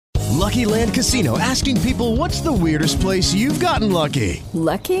Lucky Land Casino, asking people, what's the weirdest place you've gotten lucky?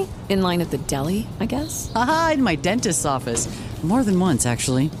 Lucky? In line at the deli, I guess? Aha, in my dentist's office. More than once,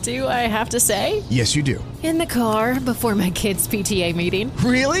 actually. Do I have to say? Yes, you do. In the car before my kids' PTA meeting.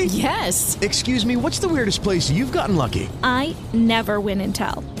 Really? Yes. Excuse me, what's the weirdest place you've gotten lucky? I never win and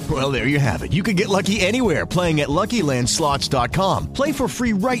tell. Well, there you have it. You can get lucky anywhere, playing at LuckyLandSlots.com. Play for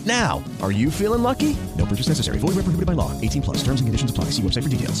free right now. Are you feeling lucky? No purchase necessary. Void where prohibited by law. 18 plus. Terms and conditions apply. See website for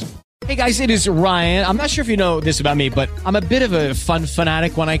details. Hey guys, it is Ryan. I'm not sure if you know this about me, but I'm a bit of a fun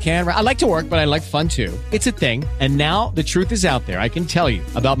fanatic when I can. I like to work, but I like fun too. It's a thing. And now the truth is out there. I can tell you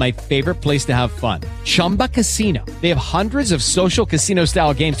about my favorite place to have fun. Chumba Casino. They have hundreds of social casino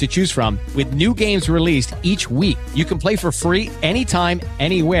style games to choose from with new games released each week. You can play for free anytime,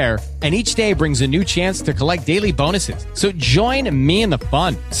 anywhere. And each day brings a new chance to collect daily bonuses. So join me in the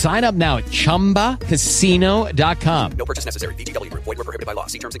fun. Sign up now at ChumbaCasino.com. No purchase necessary. VGW Group. Void where prohibited by law.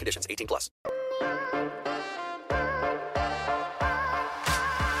 See terms and conditions. 18 plus.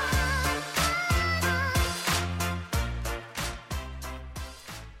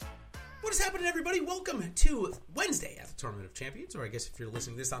 What is happening, everybody? Welcome to Wednesday at the Tournament of Champions, or I guess if you're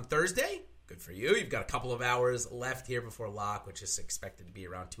listening to this on Thursday, good for you. You've got a couple of hours left here before lock, which is expected to be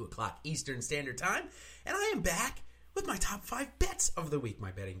around 2 o'clock Eastern Standard Time. And I am back with my top 5 bets of the week,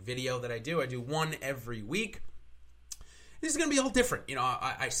 my betting video that I do. I do one every week. This is going to be all different. You know,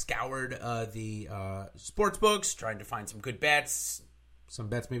 I scoured the sports books, trying to find some good bets, some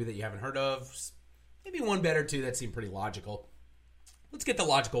bets maybe that you haven't heard of, maybe one bet or two that seem pretty logical. Let's get the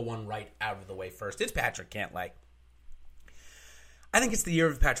logical one right out of the way first. It's Patrick Cantlay. I think it's the year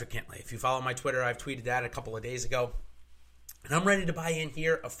of Patrick Cantlay. If you follow my Twitter, I've tweeted that a couple of days ago. And I'm ready to buy in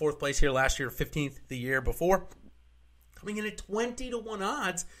here. A 4th place here last year, 15th the year before. Coming in at 20-1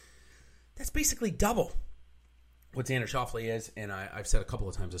 odds. That's basically double what Xander Schauffele is. And I've said a couple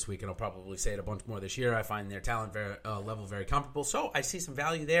of times this week, and I'll probably say it a bunch more this year. I find their talent level very comparable. So I see some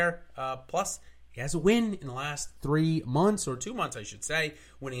value there. Plus, he has a win in the last 3 months, or 2 months, I should say,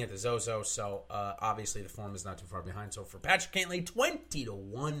 winning at the Zozo. So, obviously, the form is not too far behind. So, for Patrick Cantlay,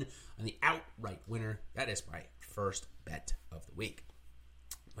 20-1 on the outright winner. That is my first bet of the week.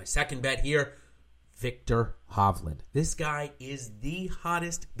 My second bet here, Viktor Hovland. This guy is the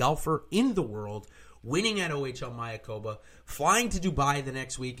hottest golfer in the world, winning at OHL Mayakoba, flying to Dubai the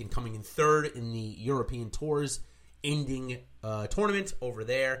next week, and coming in 3rd in the European Tours ending tournament over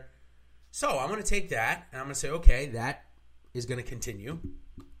there. So I'm going to take that, and I'm going to say, okay, that is going to continue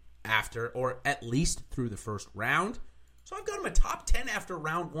after, or at least through the first round. So I've got him a top 10 after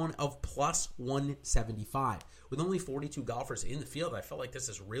round 1 of plus 175. With only 42 golfers in the field, I felt like this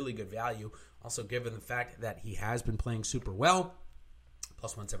is really good value. Also, given the fact that he has been playing super well,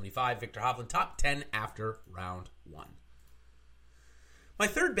 plus 175, Viktor Hovland, top 10 after round 1. My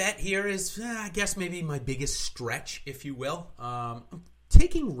third bet here is, I guess, maybe my biggest stretch, if you will.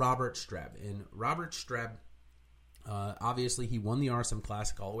 Taking Robert Streb. And Robert Streb, obviously, he won the RSM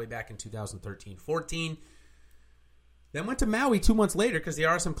Classic all the way back in 2013-14. Then went to Maui 2 months later, because the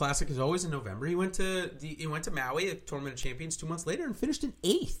RSM Classic is always in November. He went to Maui, the Tournament of Champions, 2 months later, and finished in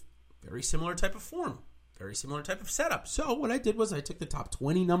 8th. Very similar type of form. Very similar type of setup. So what I did was I took the top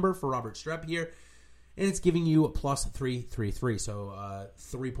 20 number for Robert Streb here, and it's giving you a plus 333. So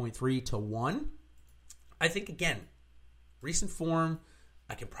 3.3 to 1. I think, again, recent form,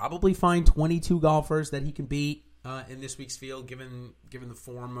 I could probably find 22 golfers that he can beat in this week's field, given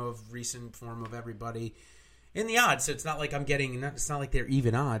the recent form of everybody in the odds. So it's not like it's not like they're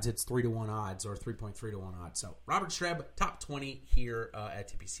even odds. It's 3-1 odds or 3.3 to 1 odds. So Robert Streb, top 20 here at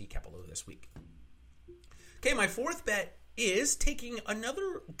TPC Kapalua this week. Okay, my fourth bet is taking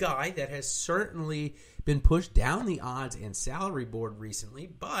another guy that has certainly been pushed down the odds and salary board recently,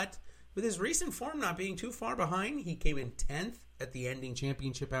 but with his recent form not being too far behind, he came in 10th at the ending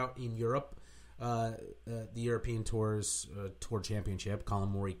championship out in Europe, the European Tour Championship. Colin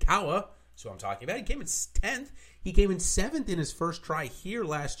Morikawa, that's who I'm talking about. He came in 10th. He came in 7th in his first try here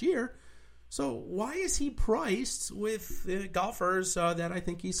last year. So why is he priced with golfers that I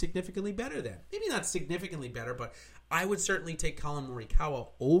think he's significantly better than? Maybe not significantly better, but I would certainly take Colin Morikawa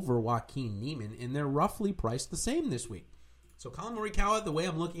over Joaquin Niemann, and they're roughly priced the same this week. So Colin Morikawa, the way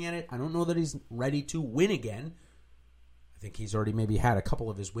I'm looking at it, I don't know that he's ready to win again. I think he's already maybe had a couple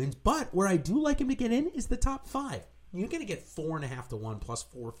of his wins, but where I do like him to get in is the top 5. You're going to get 4.5 to 1 plus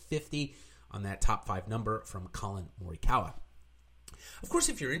 450 on that top 5 number from Colin Morikawa. Of course,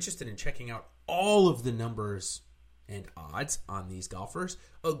 if you're interested in checking out all of the numbers and odds on these golfers,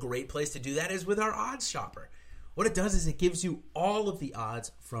 a great place to do that is with our odds shopper. What it does is it gives you all of the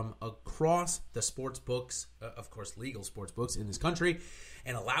odds from across the sports books, of course, legal sports books in this country,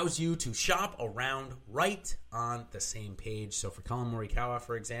 and allows you to shop around right on the same page. So for Colin Morikawa,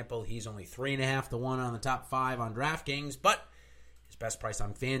 for example, he's only 3.5 to 1 on the top 5 on DraftKings, but his best price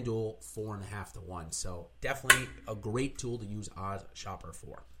on FanDuel, 4.5 to 1. So definitely a great tool to use Odds Shopper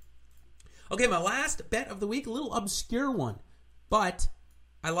for. Okay, my last bet of the week, a little obscure one, but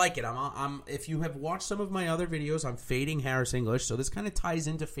I like it. If you have watched some of my other videos, I'm fading Harris English, so this kind of ties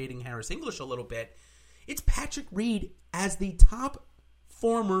into fading Harris English a little bit. It's Patrick Reed as the top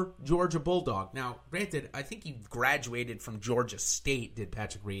former Georgia Bulldog. Now, granted, I think he graduated from Georgia State, did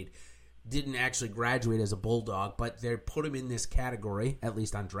Patrick Reed. Didn't actually graduate as a Bulldog, but they put him in this category, at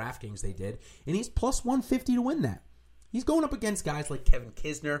least on DraftKings they did, and he's plus 150 to win that. He's going up against guys like Kevin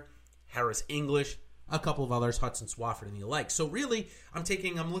Kisner, Harris English, a couple of others, Hudson Swafford and the like. So really,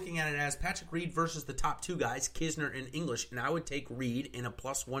 I'm looking at it as Patrick Reed versus the top two guys, Kisner and English, and I would take Reed in a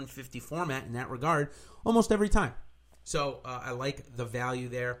plus 150 format in that regard almost every time. So I like the value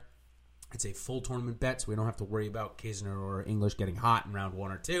there. It's a full tournament bet, so we don't have to worry about Kisner or English getting hot in round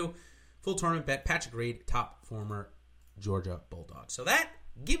 1 or 2. Full tournament bet, Patrick Reed, top former Georgia Bulldog. So that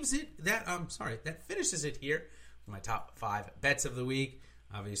finishes it here for my top 5 bets of the week.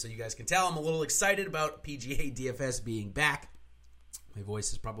 Obviously, you guys can tell I'm a little excited about PGA DFS being back. My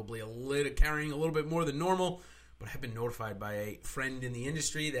voice is probably carrying a little bit more than normal, but I've been notified by a friend in the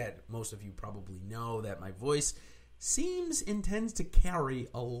industry that most of you probably know that my voice intends to carry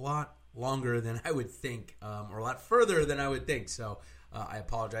a lot longer than I would think, or a lot further than I would think. So I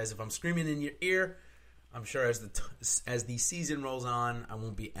apologize if I'm screaming in your ear. I'm sure as the season rolls on, I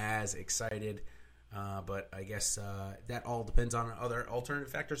won't be as excited. But I guess that all depends on other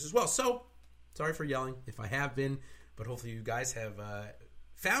alternative factors as well. So, sorry for yelling if I have been, but hopefully you guys have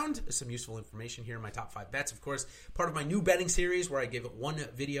found some useful information here in my top 5 bets. Of course, part of my new betting series where I give 1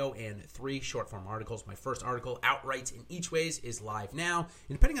 video and 3 short-form articles. My first article, Outrights in Each Ways, is live now.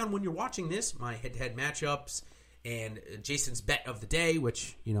 And depending on when you're watching this, my head-to-head matchups and Jason's bet of the day,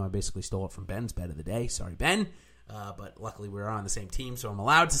 which, I basically stole it from Ben's bet of the day. Sorry, Ben. But luckily we're on the same team, so I'm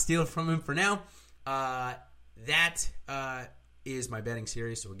allowed to steal it from him for now. That is my betting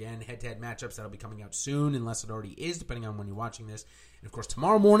series. So again, head-to-head matchups that'll be coming out soon, unless it already is, depending on when you're watching this. And of course,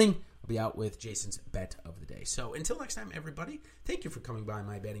 tomorrow morning I'll be out with Jason's bet of the day. So until next time, everybody, thank you for coming by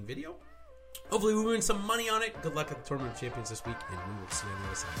my betting video. Hopefully we win some money on it. Good luck at the Tournament of Champions this week, and we will see you on the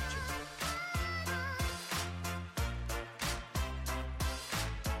other side. Cheers.